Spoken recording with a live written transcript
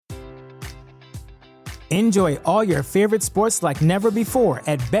Enjoy all your favorite sports like never before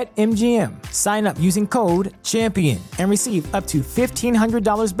at BetMGM. Sign up using code CHAMPION and receive up to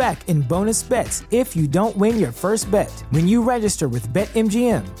 $1,500 back in bonus bets if you don't win your first bet. When you register with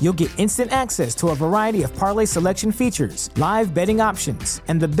BetMGM, you'll get instant access to a variety of parlay selection features, live betting options,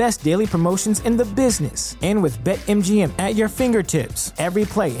 and the best daily promotions in the business. And with BetMGM at your fingertips, every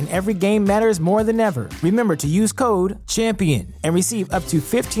play and every game matters more than ever. Remember to use code CHAMPION and receive up to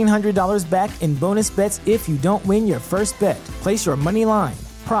 $1,500 back in bonus bets if you don't win your first bet. Place your money line,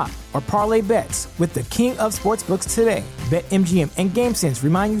 prop, or parlay bets with the king of sportsbooks today. BetMGM and GameSense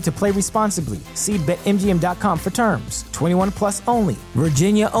remind you to play responsibly. See BetMGM.com for terms. 21 plus only.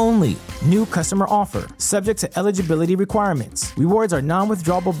 Virginia only. New customer offer. Subject to eligibility requirements. Rewards are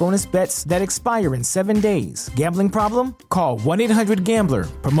non-withdrawable bonus bets that expire in 7 days. Gambling problem? Call 1-800-GAMBLER.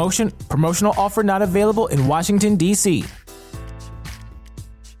 Promotional offer not available in Washington, D.C.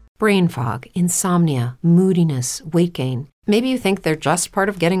 Brain fog, insomnia, moodiness, weight gain. Maybe you think they're just part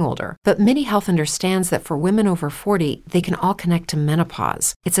of getting older, but MIDI Health understands that for women over 40, they can all connect to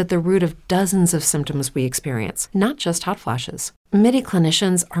menopause. It's at the root of dozens of symptoms we experience, not just hot flashes. MIDI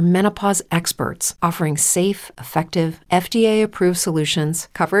clinicians are menopause experts, offering safe, effective, FDA-approved solutions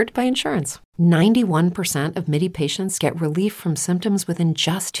covered by insurance. 91% of MIDI patients get relief from symptoms within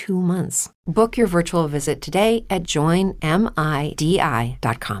just 2 months. Book your virtual visit today at joinmidi.com.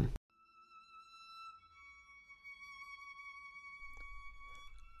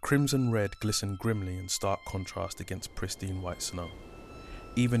 Crimson red glistened grimly in stark contrast against pristine white snow.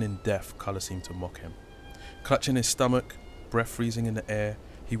 Even in death, colour seemed to mock him. Clutching his stomach, breath freezing in the air,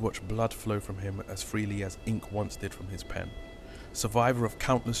 he watched blood flow from him as freely as ink once did from his pen. Survivor of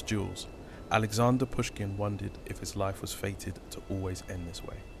countless duels, Alexander Pushkin wondered if his life was fated to always end this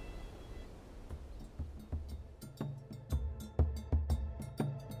way.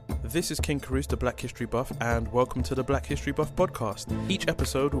 This is King Carouse, the Black History Buff, and welcome to the Black History Buff podcast. Each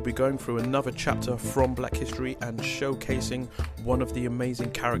episode will be going through another chapter from Black History and showcasing one of the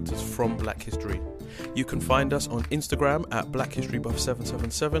amazing characters from Black History. You can find us on Instagram at Black History Buff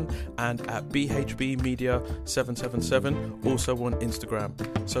 777 and at BHB Media 777, also on Instagram.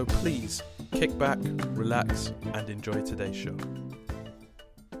 So please kick back, relax, and enjoy today's show.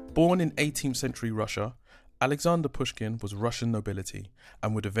 Born in 18th century Russia, Alexander Pushkin was Russian nobility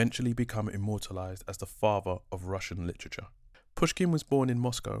and would eventually become immortalized as the father of Russian literature. Pushkin was born in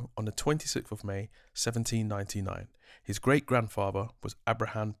Moscow on the 26th of May, 1799. His great-grandfather was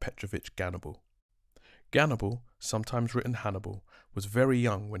Abraham Petrovich Ganable. Ganable, sometimes written Hannibal, was very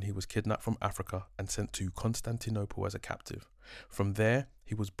young when he was kidnapped from Africa and sent to Constantinople as a captive. From there,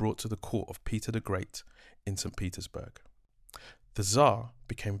 he was brought to the court of Peter the Great in St. Petersburg. The Tsar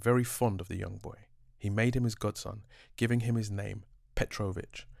became very fond of the young boy. He made him his godson, giving him his name,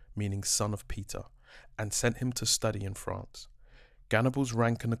 Petrovich, meaning son of Peter, and sent him to study in France. Ganable's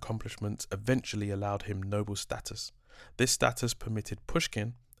rank and accomplishments eventually allowed him noble status. This status permitted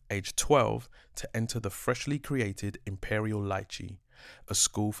Pushkin, aged 12, to enter the freshly created Imperial Lycee, a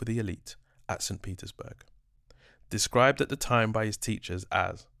school for the elite, at St. Petersburg. Described at the time by his teachers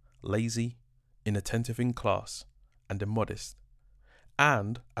as lazy, inattentive in class, and immodest,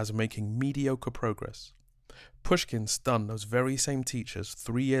 and as making mediocre progress. Pushkin stunned those very same teachers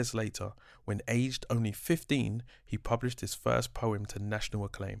 3 years later when, aged only 15, he published his first poem to national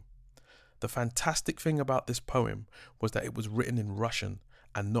acclaim. The fantastic thing about this poem was that it was written in Russian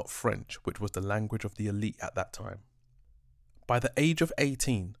and not French, which was the language of the elite at that time. By the age of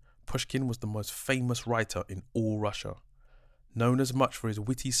 18, Pushkin was the most famous writer in all Russia. Known as much for his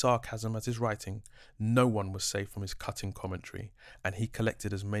witty sarcasm as his writing, no one was safe from his cutting commentary, and he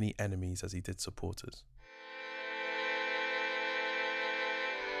collected as many enemies as he did supporters.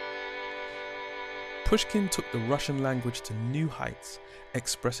 Pushkin took the Russian language to new heights,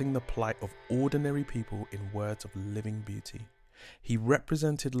 expressing the plight of ordinary people in words of living beauty. He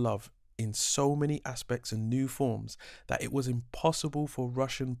represented love in so many aspects and new forms that it was impossible for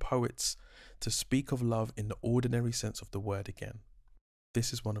Russian poets to speak of love in the ordinary sense of the word again.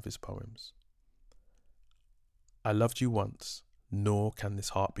 This is one of his poems. I loved you once, nor can this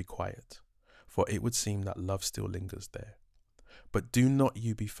heart be quiet, for it would seem that love still lingers there. But do not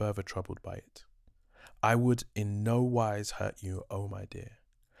you be further troubled by it. I would in no wise hurt you, O my dear.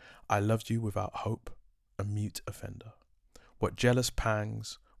 I loved you without hope, a mute offender. What jealous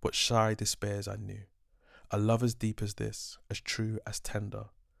pangs, what shy despairs I knew. A love as deep as this, as true, as tender.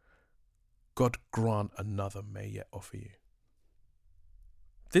 God grant another may yet offer you.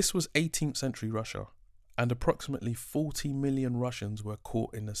 This was 18th century Russia, and approximately 40 million Russians were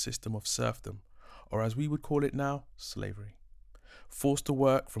caught in a system of serfdom, or as we would call it now, slavery. Forced to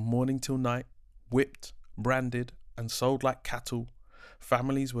work from morning till night, whipped, branded, and sold like cattle.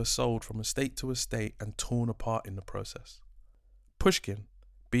 Families were sold from estate to estate and torn apart in the process. Pushkin,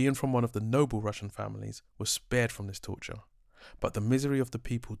 being from one of the noble Russian families, was spared from this torture. But the misery of the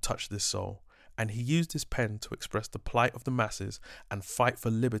people touched his soul, and he used his pen to express the plight of the masses and fight for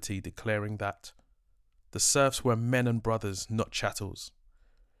liberty, declaring that the serfs were men and brothers, not chattels.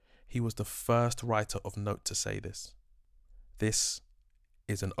 He was the first writer of note to say this. This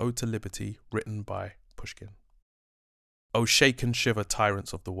is an ode to liberty written by Pushkin. O shake and shiver,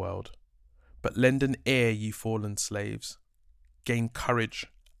 tyrants of the world, but lend an ear, ye fallen slaves. Gain courage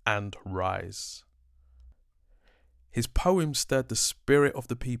and rise. His poems stirred the spirit of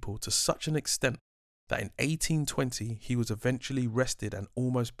the people to such an extent that in 1820 he was eventually arrested and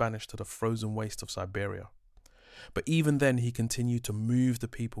almost banished to the frozen waste of Siberia. But even then he continued to move the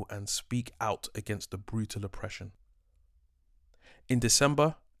people and speak out against the brutal oppression. In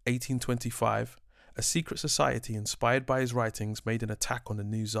December 1825, a secret society inspired by his writings made an attack on the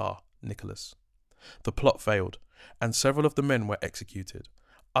new Tsar, Nicholas. The plot failed, and several of the men were executed.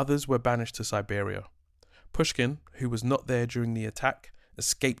 Others were banished to Siberia. Pushkin, who was not there during the attack,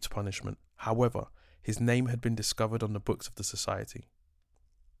 escaped punishment. However, his name had been discovered on the books of the society.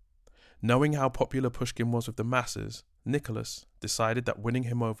 Knowing how popular Pushkin was with the masses, Nicholas decided that winning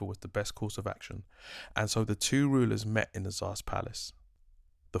him over was the best course of action, and so the two rulers met in the Tsar's palace.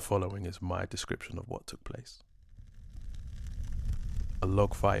 The following is my description of what took place. A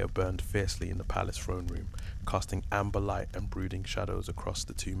log fire burned fiercely in the palace throne room, casting amber light and brooding shadows across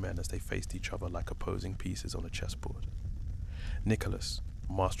the two men as they faced each other like opposing pieces on a chessboard. Nicholas,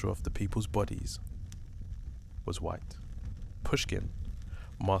 master of the people's bodies, was white. Pushkin,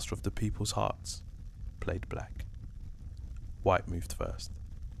 master of the people's hearts, played black. White moved first.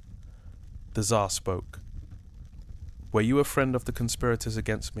 The Tsar spoke. Were you a friend of the conspirators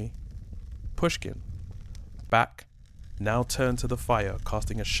against me? Pushkin, back, now turned to the fire,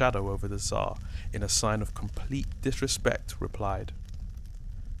 casting a shadow over the Tsar in a sign of complete disrespect, replied,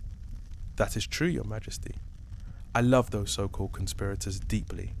 That is true, your majesty. I love those so-called conspirators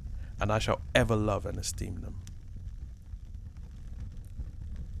deeply, and I shall ever love and esteem them.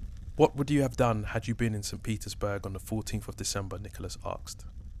 What would you have done had you been in St. Petersburg on the 14th of December, Nicholas asked.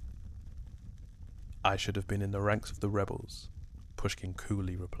 I should have been in the ranks of the rebels, Pushkin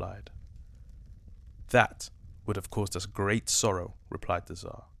coolly replied. That would have caused us great sorrow, replied the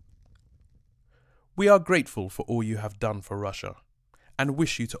Tsar. We are grateful for all you have done for Russia, and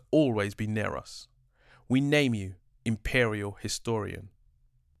wish you to always be near us. We name you Imperial Historian.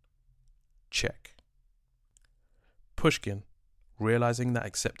 Check. Pushkin, realizing that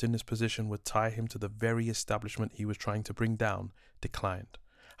accepting this position would tie him to the very establishment he was trying to bring down, declined.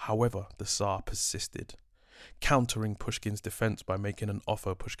 However, the Tsar persisted, countering Pushkin's defense by making an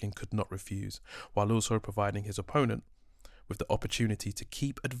offer Pushkin could not refuse, while also providing his opponent with the opportunity to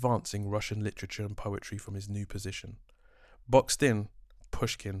keep advancing Russian literature and poetry from his new position. Boxed in,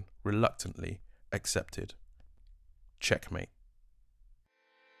 Pushkin reluctantly accepted. Checkmate.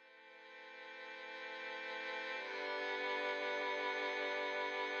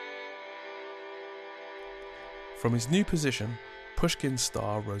 From his new position, Pushkin's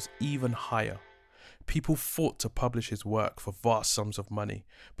star rose even higher. People fought to publish his work for vast sums of money,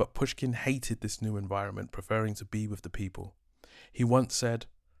 but Pushkin hated this new environment, preferring to be with the people. He once said,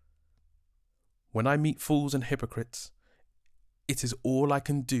 When I meet fools and hypocrites, it is all I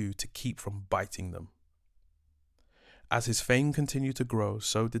can do to keep from biting them. As his fame continued to grow,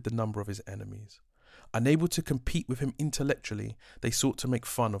 so did the number of his enemies. Unable to compete with him intellectually, they sought to make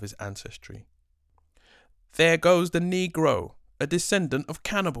fun of his ancestry. There goes the Negro, a descendant of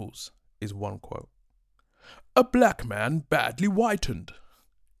cannibals, is one quote. A black man badly whitened,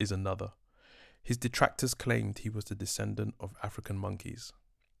 is another. His detractors claimed he was the descendant of African monkeys.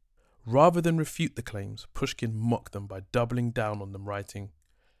 Rather than refute the claims, Pushkin mocked them by doubling down on them, writing,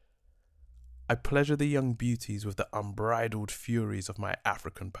 I pleasure the young beauties with the unbridled furies of my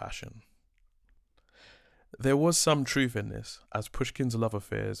African passion. There was some truth in this, as Pushkin's love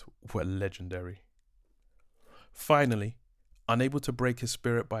affairs were legendary. Finally, unable to break his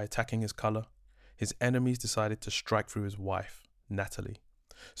spirit by attacking his colour, his enemies decided to strike through his wife, Natalie,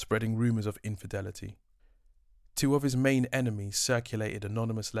 spreading rumours of infidelity. Two of his main enemies circulated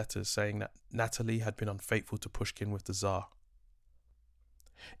anonymous letters saying that Natalie had been unfaithful to Pushkin with the Tsar.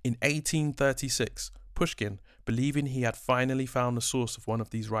 In 1836, Pushkin, believing he had finally found the source of one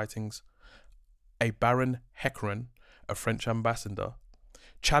of these writings, a Baron Hekren, a French ambassador,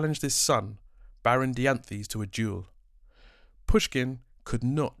 challenged his son, Baron Dianthes, to a duel. Pushkin could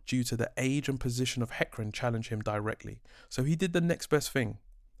not, due to the age and position of Hekren, challenge him directly, so he did the next best thing,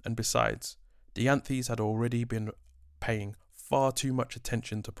 and besides, Dianthes had already been paying far too much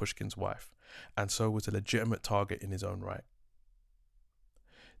attention to Pushkin's wife, and so was a legitimate target in his own right.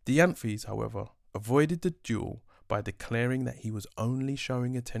 Dianthes, however, avoided the duel by declaring that he was only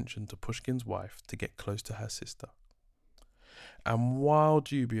showing attention to Pushkin's wife to get close to her sister. And while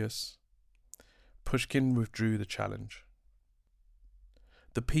dubious, Pushkin withdrew the challenge.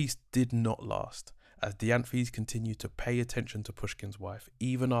 The peace did not last, as Dianthes continued to pay attention to Pushkin's wife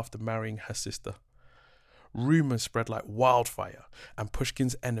even after marrying her sister. Rumours spread like wildfire, and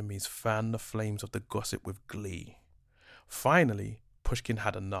Pushkin's enemies fanned the flames of the gossip with glee. Finally, Pushkin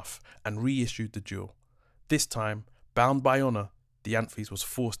had enough and reissued the duel. This time, bound by honour, Dianthes was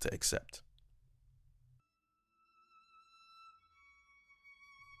forced to accept.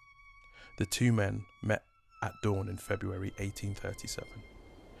 The two men met at dawn in February 1837.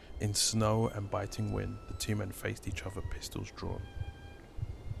 In snow and biting wind, the two men faced each other, pistols drawn.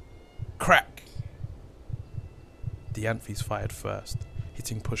 Crack! Dianthes fired first,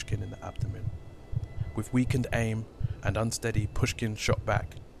 hitting Pushkin in the abdomen. With weakened aim and unsteady, Pushkin shot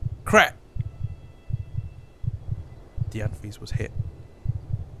back. Crack! Dianthes was hit.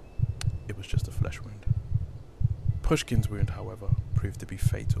 It was just a flesh wound. Pushkin's wound, however, proved to be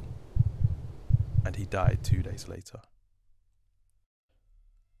fatal, and he died 2 days later.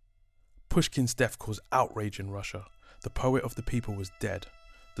 Pushkin's death caused outrage in Russia. The poet of the people was dead.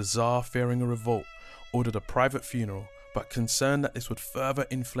 The Tsar, fearing a revolt, ordered a private funeral, but concerned that this would further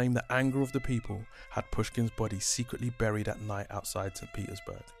inflame the anger of the people, had Pushkin's body secretly buried at night outside St.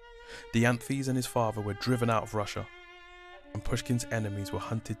 Petersburg. Dianthes and his father were driven out of Russia, and Pushkin's enemies were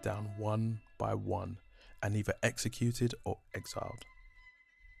hunted down one by one and either executed or exiled.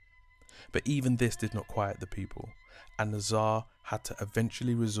 But even this did not quiet the people, and the Tsar had to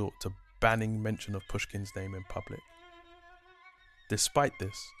eventually resort to banning mention of Pushkin's name in public. Despite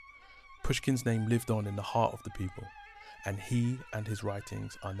this, Pushkin's name lived on in the heart of the people, and he and his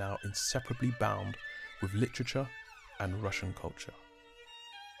writings are now inseparably bound with literature and Russian culture.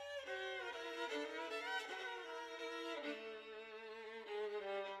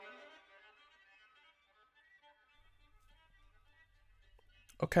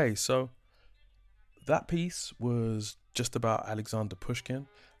 Okay, so that piece was just about Alexander Pushkin,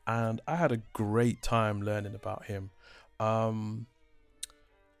 and I had a great time learning about him.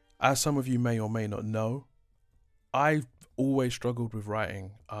 As some of you may or may not know, I've always struggled with writing.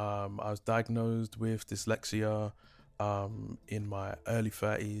 I was diagnosed with dyslexia in my early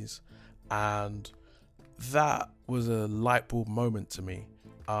 30s, and that was a light bulb moment to me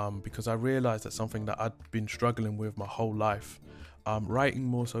because I realized that something that I'd been struggling with my whole life, writing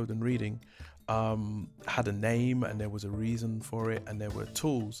more so than reading, had a name and there was a reason for it, and there were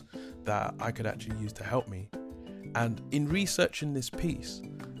tools that I could actually use to help me. And in researching this piece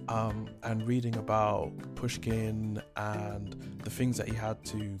and reading about Pushkin and the things that he had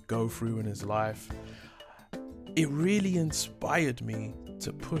to go through in his life, it really inspired me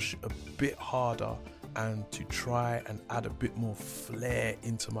to push a bit harder and to try and add a bit more flair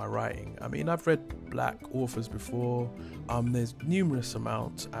into my writing. I mean, I've read black authors before, there's numerous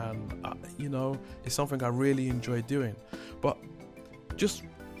amounts, and it's something I really enjoy doing. But just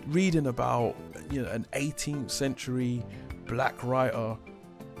reading about an 18th century black writer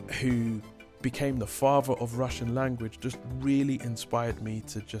who became the father of Russian language just really inspired me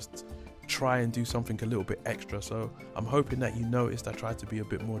to just try and do something a little bit extra. So I'm hoping that you noticed I tried to be a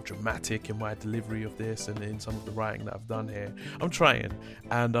bit more dramatic in my delivery of this and in some of the writing that I've done here. I'm trying,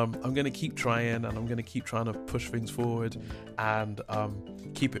 and I'm going to keep trying, and I'm going to keep trying to push things forward and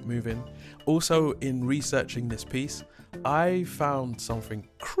keep it moving. Also, in researching this piece, I found something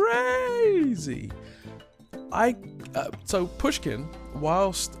crazy. So Pushkin,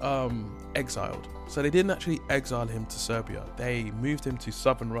 whilst exiled, so they didn't actually exile him to Serbia, they moved him to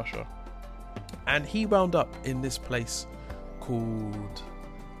southern Russia, and he wound up in this place called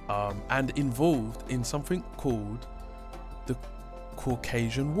and involved in something called the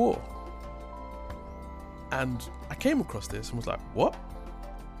Caucasian War. And I came across this and was like, what?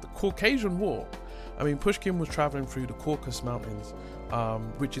 The Caucasian War? I mean, Pushkin was traveling through the Caucasus Mountains,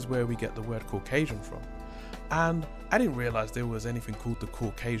 which is where we get the word Caucasian from. And I didn't realize there was anything called the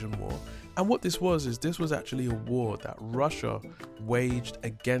Caucasian War. And what this was actually a war that Russia waged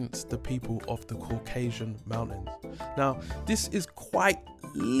against the people of the Caucasian Mountains. Now, this is quite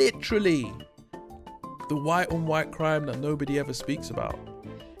literally the white on white crime that nobody ever speaks about.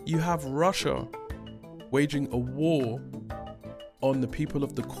 You have Russia waging a war on the people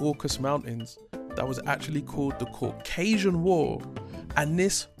of the Caucasus Mountains that was actually called the Caucasian War. And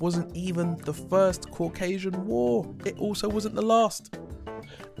this wasn't even the first Caucasian War. It also wasn't the last.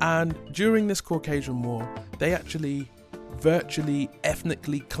 And during this Caucasian War, they actually virtually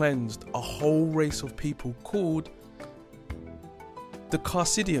ethnically cleansed a whole race of people called the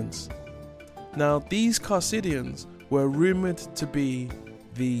Carcidians. Now, these Carcidians were rumored to be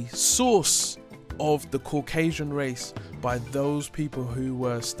the source of the Caucasian race by those people who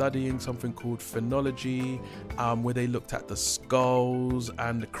were studying something called phenology, where they looked at the skulls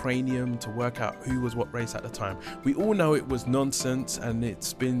and the cranium to work out who was what race at the time. We all know it was nonsense, and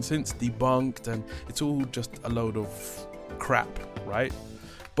it's been since debunked, and it's all just a load of crap, right?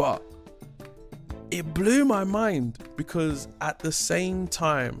 But it blew my mind, because at the same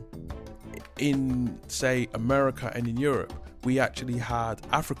time in, say, America and in Europe, we actually had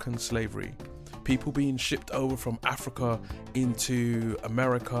African slavery, people being shipped over from Africa into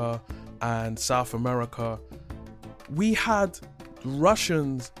America and South America. We had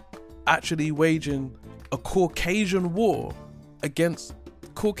Russians actually waging a Caucasian war against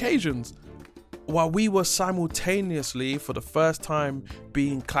Caucasians, while we were simultaneously, for the first time,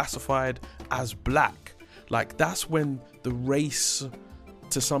 being classified as black. Like, that's when the race,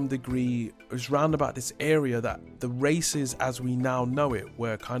 to some degree, is round about this area that the races as we now know it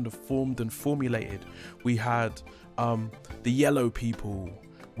were kind of formed and formulated. We had the yellow people,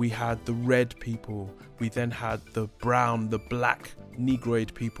 we had the red people, we then had the brown, the black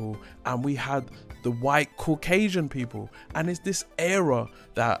Negroid people, and we had the white Caucasian people. And it's this era,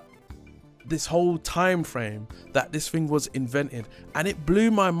 that this whole time frame, that this thing was invented. And it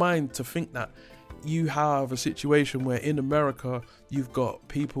blew my mind to think that you have a situation where in America you've got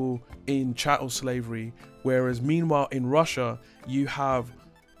people in chattel slavery, whereas meanwhile in Russia you have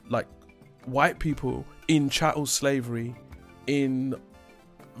like white people in chattel slavery in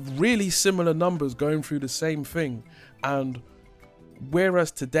really similar numbers going through the same thing. And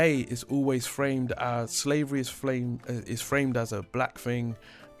whereas today is always framed as slavery is framed as a black thing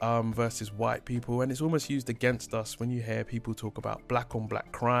versus white people, and it's almost used against us when you hear people talk about black on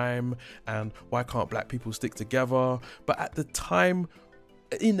black crime and why can't black people stick together. But at the time,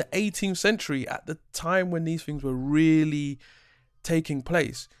 in the 18th century, at the time when these things were really taking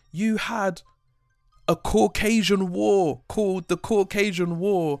place, you had a Caucasian war called the Caucasian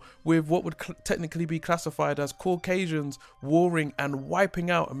War, with what would technically be classified as Caucasians warring and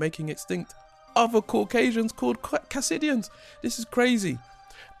wiping out and making extinct other Caucasians called Carcidians. This is crazy.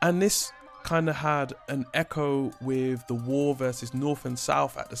 And this kind of had an echo with the war versus North and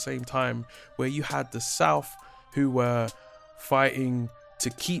South at the same time, where you had the South who were fighting to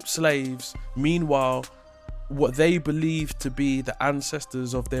keep slaves. Meanwhile, what they believed to be the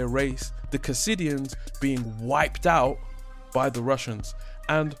ancestors of their race, the Carcidians, being wiped out by the Russians.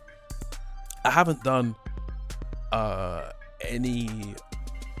 And I haven't done any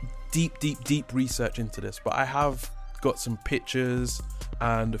deep research into this, but I have got some pictures.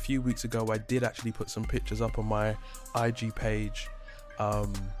 And a few weeks ago, I did actually put some pictures up on my IG page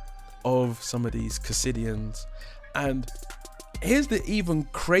of some of these Carcidians. And here's the even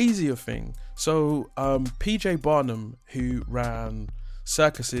crazier thing. So PJ Barnum, who ran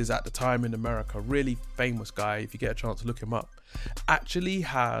circuses at the time in America, really famous guy, if you get a chance to look him up, actually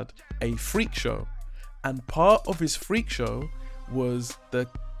had a freak show. And part of his freak show was the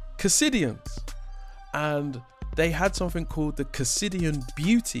Carcidians. And they had something called the Carcidian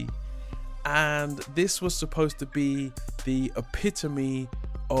Beauty, and this was supposed to be the epitome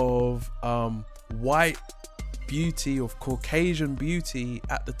of white beauty, of Caucasian beauty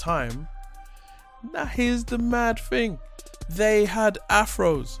at the time. Now here's the mad thing. They had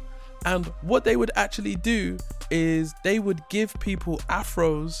afros, and what they would actually do is they would give people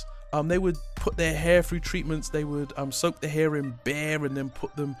afros. They would put their hair through treatments. They would soak the hair in beer and then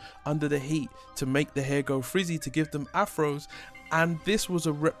put them under the heat to make the hair go frizzy, to give them afros. And this was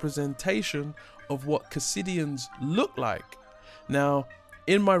a representation of what Carcidians look like. Now,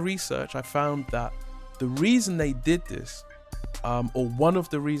 in my research, I found that the reason they did this, or one of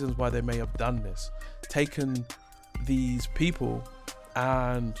the reasons why they may have done this, taken these people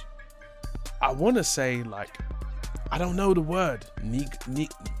and I want to say, like, I don't know the word,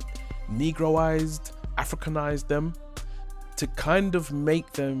 Negroized, Africanized them to kind of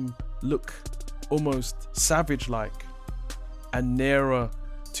make them look almost savage-like and nearer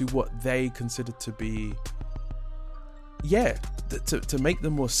to what they considered to be, to make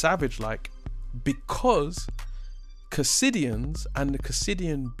them more savage-like, because Carcidians and the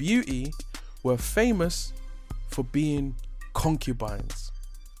Carcidian beauty were famous for being concubines,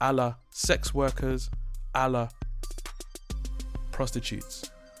 a la sex workers, a la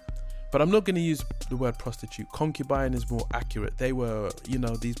prostitutes. But I'm not going to use the word prostitute. Concubine is more accurate. They were,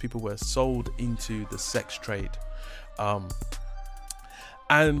 these people were sold into the sex trade.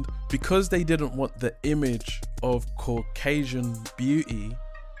 And because they didn't want the image of Caucasian beauty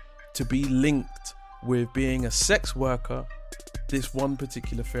to be linked with being a sex worker, this one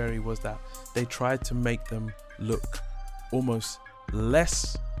particular theory was that they tried to make them look almost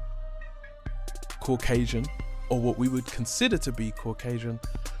less Caucasian, or what we would consider to be Caucasian,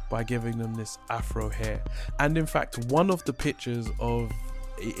 by giving them this afro hair. And in fact, one of the pictures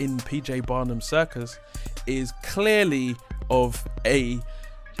in PJ Barnum's circus is clearly of a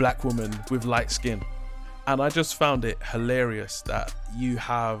black woman with light skin. And I just found it hilarious that you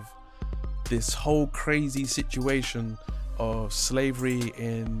have this whole crazy situation of slavery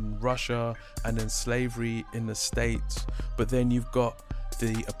in Russia and then slavery in the States, but then you've got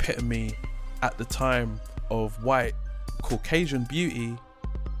the epitome at the time of white Caucasian beauty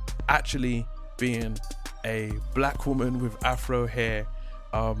actually being a black woman with afro hair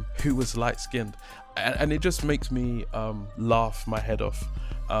who was light skinned, and it just makes me laugh my head off.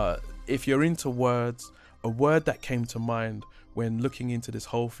 If you're into words, a word that came to mind when looking into this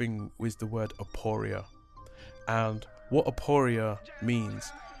whole thing was the word aporia. And what aporia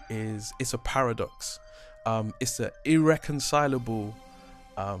means is it's a paradox. It's an irreconcilable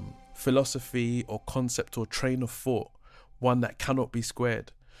philosophy or concept or train of thought, one that cannot be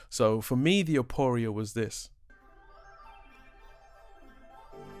squared. So for me, the aporia was this: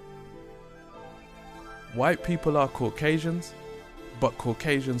 white people are Caucasians, but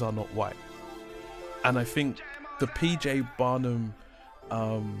Caucasians are not white. And I think the PJ Barnum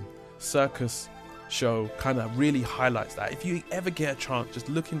circus show kind of really highlights that. If you ever get a chance, just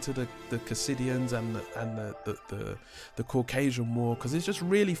look into the Casidians and the Caucasian War, because it's just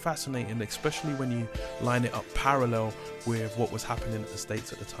really fascinating, especially when you line it up parallel with what was happening at the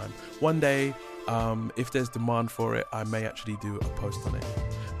States at the time. One day, if there's demand for it, I may actually do a post on it.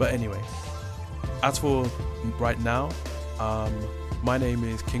 But anyway, as for right now, my name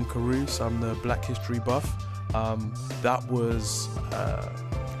is King Carouse. I'm the Black History Buff. That was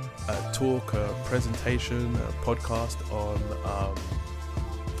a talk, a presentation, a podcast on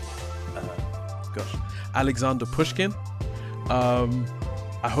Alexander Pushkin.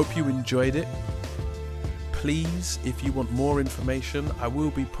 I hope you enjoyed it. Please, if you want more information, I will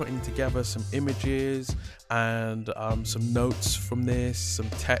be putting together some images and some notes from this, some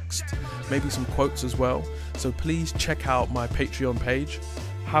text, maybe some quotes as well. So please check out my Patreon page.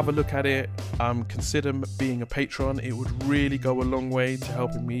 Have a look at it. Consider being a patron. It would really go a long way to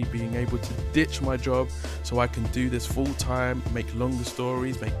helping me being able to ditch my job so I can do this full time, make longer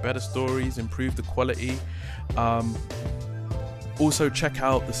stories, make better stories, improve the quality. Also check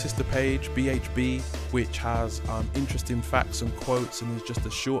out the sister page, BHB, which has interesting facts and quotes and is just a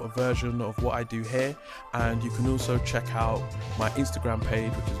shorter version of what I do here. And you can also check out my Instagram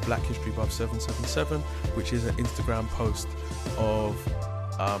page, which is Black History Buff 777, which is an Instagram post of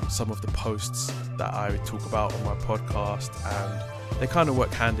some of the posts that I talk about on my podcast, and they kind of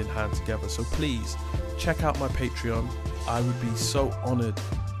work hand in hand together. So please check out my Patreon. I would be so honored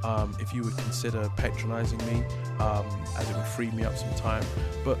if you would consider patronizing me, as it would free me up some time.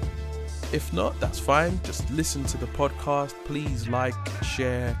 But if not, that's fine. Just listen to the podcast. Please like,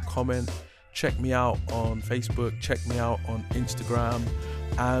 share, comment. Check me out on Facebook. Check me out on Instagram.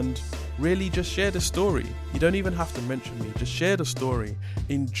 And really just share the story. You don't even have to mention me. Just share the story.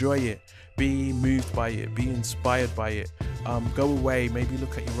 Enjoy it. Be moved by it. Be inspired by it. Go away, maybe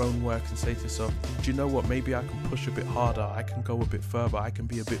look at your own work and say to yourself, do you know what, maybe I can push a bit harder, I can go a bit further, I can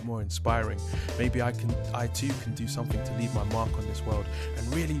be a bit more inspiring, maybe I too can do something to leave my mark on this world.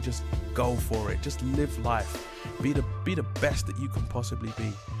 And really just go for it. Just live life, be the best that you can possibly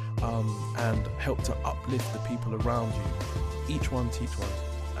be, and help to uplift the people around you. Each one teach one.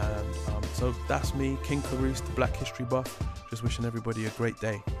 And so that's me, King Carouse, the Black History Buff, just wishing everybody a great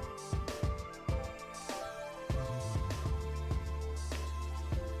day.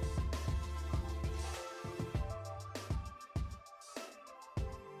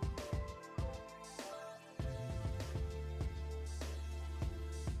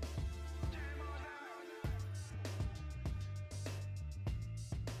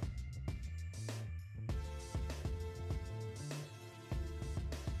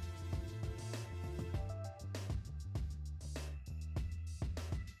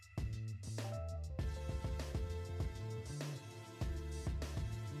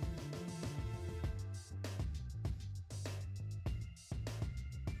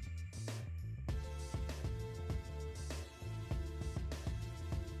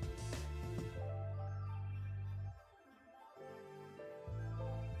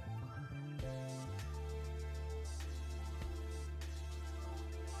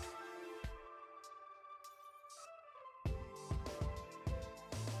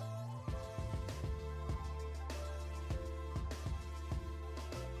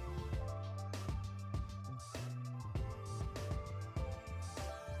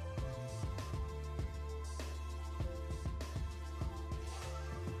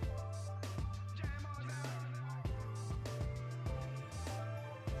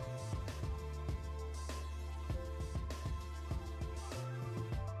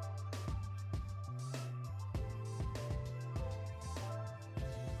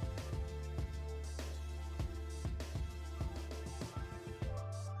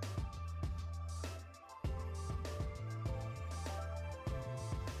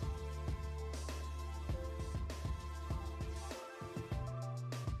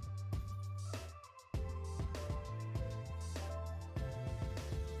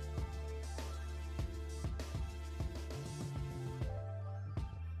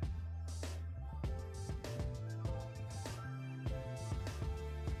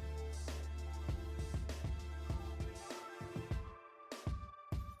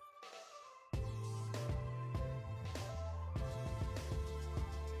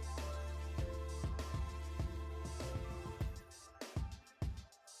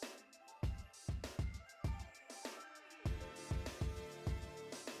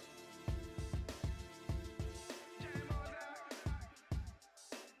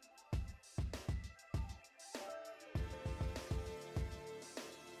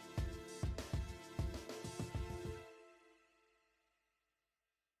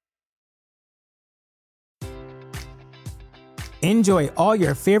 Enjoy all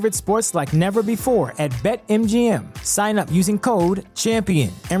your favorite sports like never before at BetMGM. Sign up using code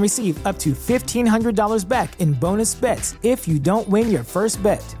CHAMPION and receive up to $1,500 back in bonus bets if you don't win your first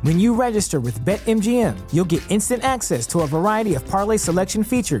bet. When you register with BetMGM, you'll get instant access to a variety of parlay selection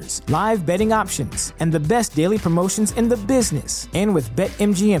features, live betting options, and the best daily promotions in the business. And with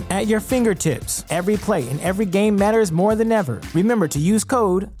BetMGM at your fingertips, every play and every game matters more than ever. Remember to use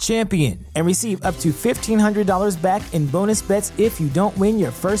code CHAMPION and receive up to $1,500 back in bonus bets if you don't win your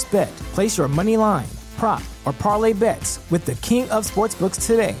first bet. Place your money line, prop, or parlay bets with the king of sportsbooks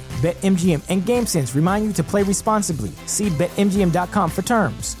today. BetMGM and GameSense remind you to play responsibly. See BetMGM.com for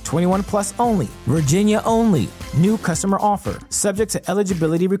terms. 21 plus only. Virginia only. New customer offer. Subject to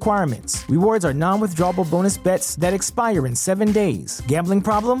eligibility requirements. Rewards are non-withdrawable bonus bets that expire in 7 days. Gambling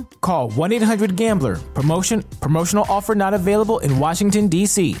problem? Call 1-800-GAMBLER. Promotional offer not available in Washington,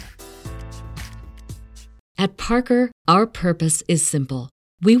 D.C. At Parker, our purpose is simple.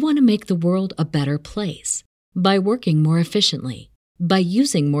 We want to make the world a better place by working more efficiently, by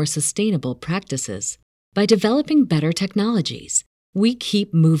using more sustainable practices, by developing better technologies. We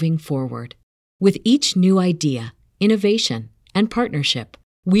keep moving forward. With each new idea, innovation, and partnership,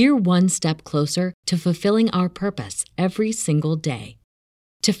 we're one step closer to fulfilling our purpose every single day.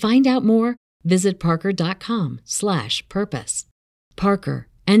 To find out more, visit parker.com/purpose. Parker,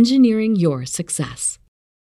 engineering your success.